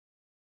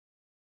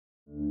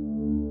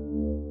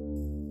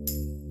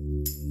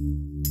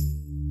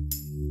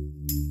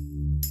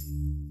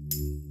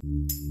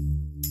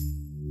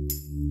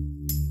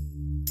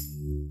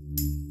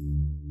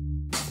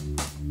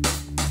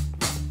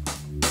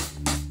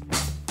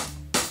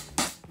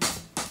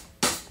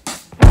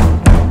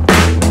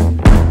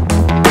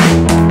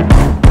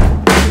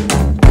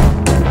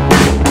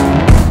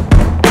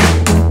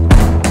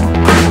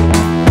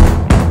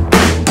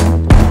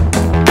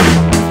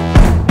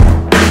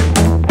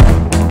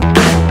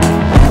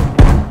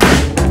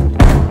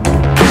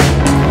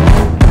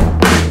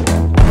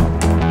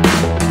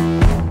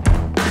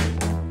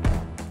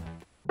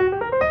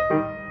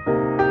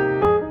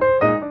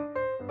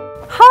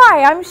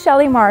Hi, I'm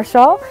Shelley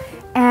Marshall,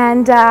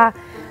 and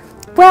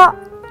well,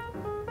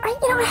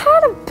 I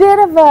had a bit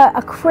of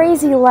a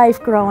crazy life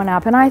growing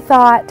up, and I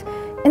thought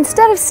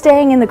instead of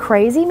staying in the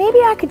crazy, maybe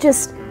I could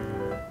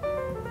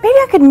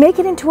make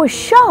it into a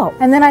show.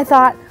 And then I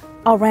thought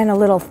I'll rent a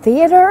little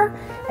theater,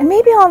 and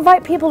maybe I'll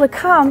invite people to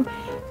come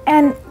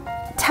and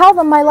tell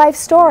them my life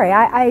story.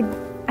 I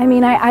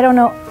mean, I don't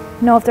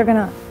know if they're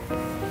gonna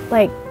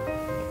like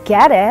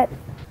get it.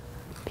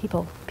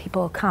 People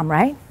come,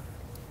 right?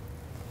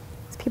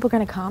 Is people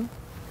gonna come?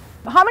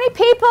 How many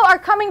people are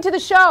coming to the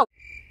show?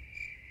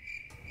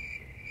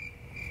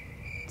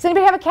 Does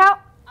anybody have a count?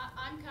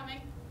 I'm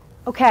coming.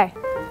 Okay.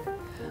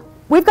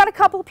 We've got a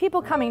couple of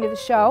people coming to the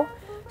show.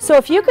 So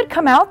if you could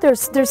come out,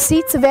 there's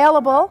seats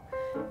available.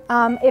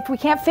 If we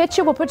can't fit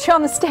you, we'll put you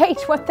on the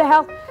stage. What the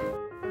hell?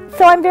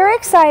 So I'm very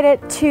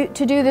excited to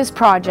do this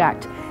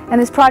project.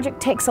 And this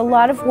project takes a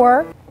lot of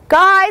work.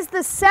 Guys,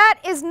 the set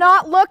is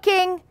not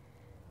looking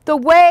the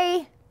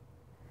way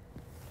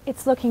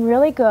it's looking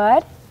really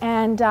good.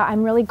 And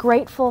I'm really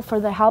grateful for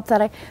the help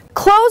that I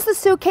close the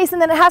suitcase,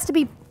 and then it has to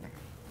be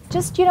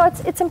just, you know,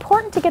 it's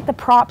important to get the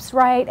props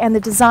right and the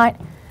design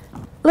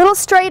a little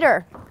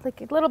straighter, like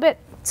a little bit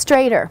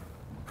straighter.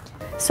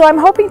 So I'm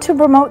hoping to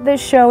promote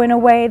this show in a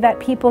way that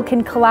people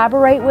can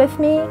collaborate with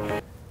me.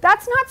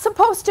 That's not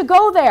supposed to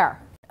go there.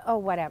 Oh,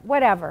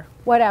 whatever.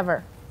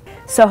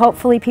 So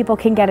hopefully people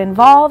can get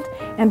involved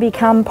and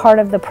become part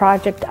of the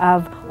project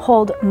of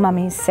Hold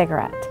Mummy's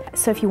Cigarette.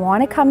 So if you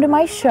want to come to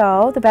my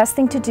show, the best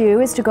thing to do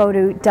is to go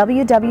to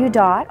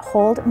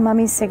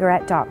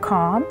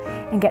www.holdmummycigarette.com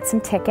and get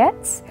some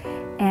tickets.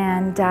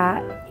 And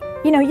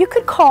you know, you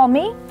could call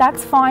me.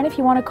 That's fine if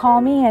you want to call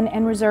me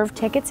and reserve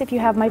tickets. If you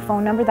have my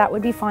phone number, that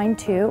would be fine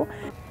too.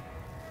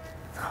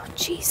 Oh,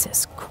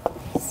 Jesus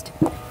Christ.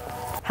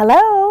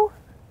 Hello?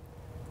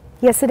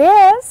 Yes, it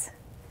is.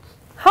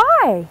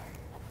 Hi.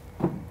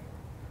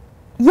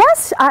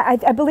 Yes,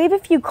 I believe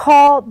if you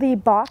call the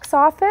box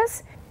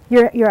office,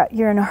 you're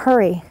in a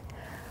hurry.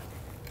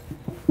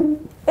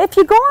 If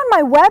you go on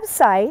my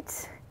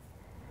website,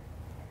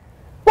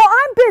 well,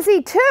 I'm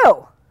busy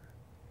too.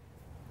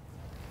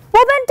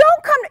 Well, then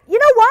don't come. You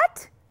know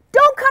what?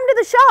 Don't come to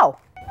the show.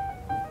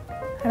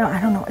 I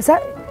don't know. Is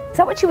that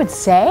what you would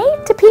say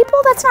to people?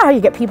 That's not how you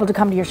get people to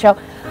come to your show.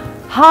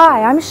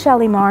 Hi, I'm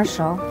Shelley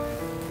Marshall,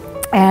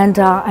 and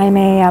I'm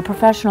a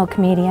professional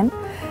comedian,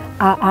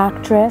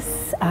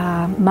 actress,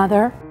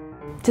 mother.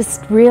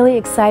 Just really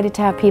excited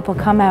to have people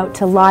come out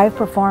to live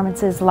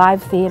performances,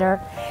 live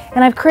theater.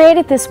 And I've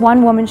created this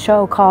one-woman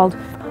show called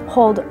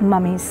Hold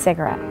Mummy's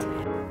Cigarette.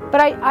 But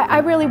I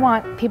really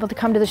want people to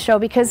come to the show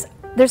because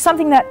there's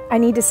something that I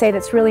need to say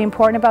that's really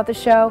important about the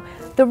show.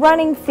 The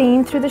running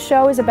theme through the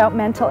show is about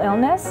mental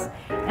illness.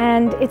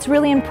 And it's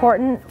really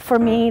important for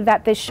me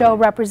that this show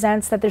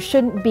represents that there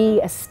shouldn't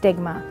be a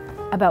stigma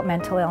about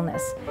mental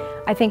illness.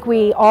 I think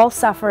we all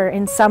suffer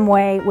in some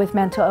way with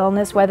mental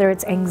illness, whether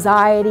it's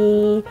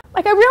anxiety.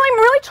 Like I'm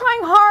really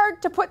trying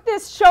hard to put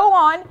this show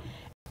on.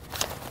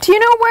 Do you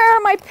know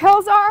where my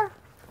pills are?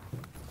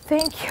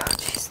 Thank you.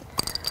 Jeez.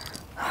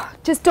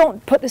 Just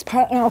don't put this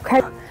part in,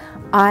 okay?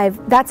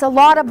 That's a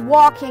lot of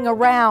walking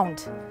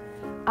around.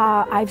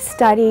 I've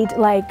studied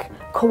like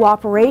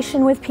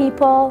cooperation with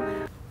people.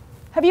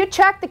 Have you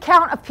checked the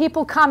count of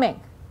people coming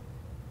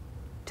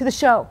to the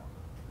show?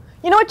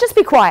 You know what, just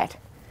be quiet.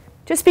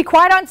 Just be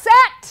quiet on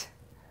set.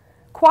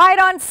 Quiet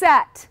on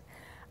set.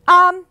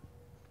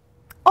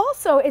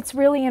 Also, it's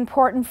really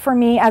important for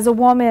me as a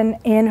woman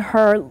in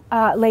her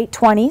late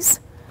 20s.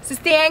 Is this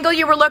the angle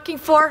you were looking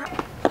for?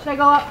 Should I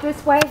go up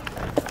this way?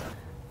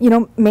 You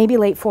know, maybe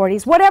late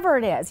 40s, whatever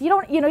it is. You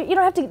don't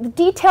have to, the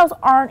details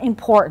aren't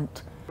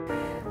important.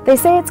 They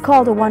say it's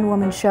called a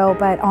one-woman show,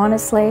 but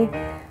honestly,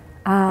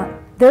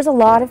 there's a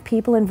lot of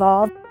people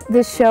involved.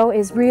 This show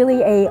is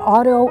really a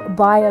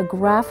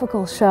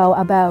autobiographical show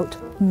about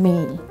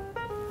me.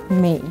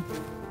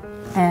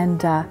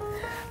 And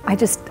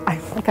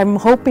I'm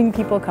hoping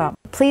people come.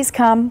 Please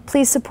come,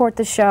 please support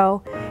the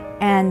show,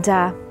 and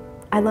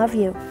I love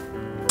you.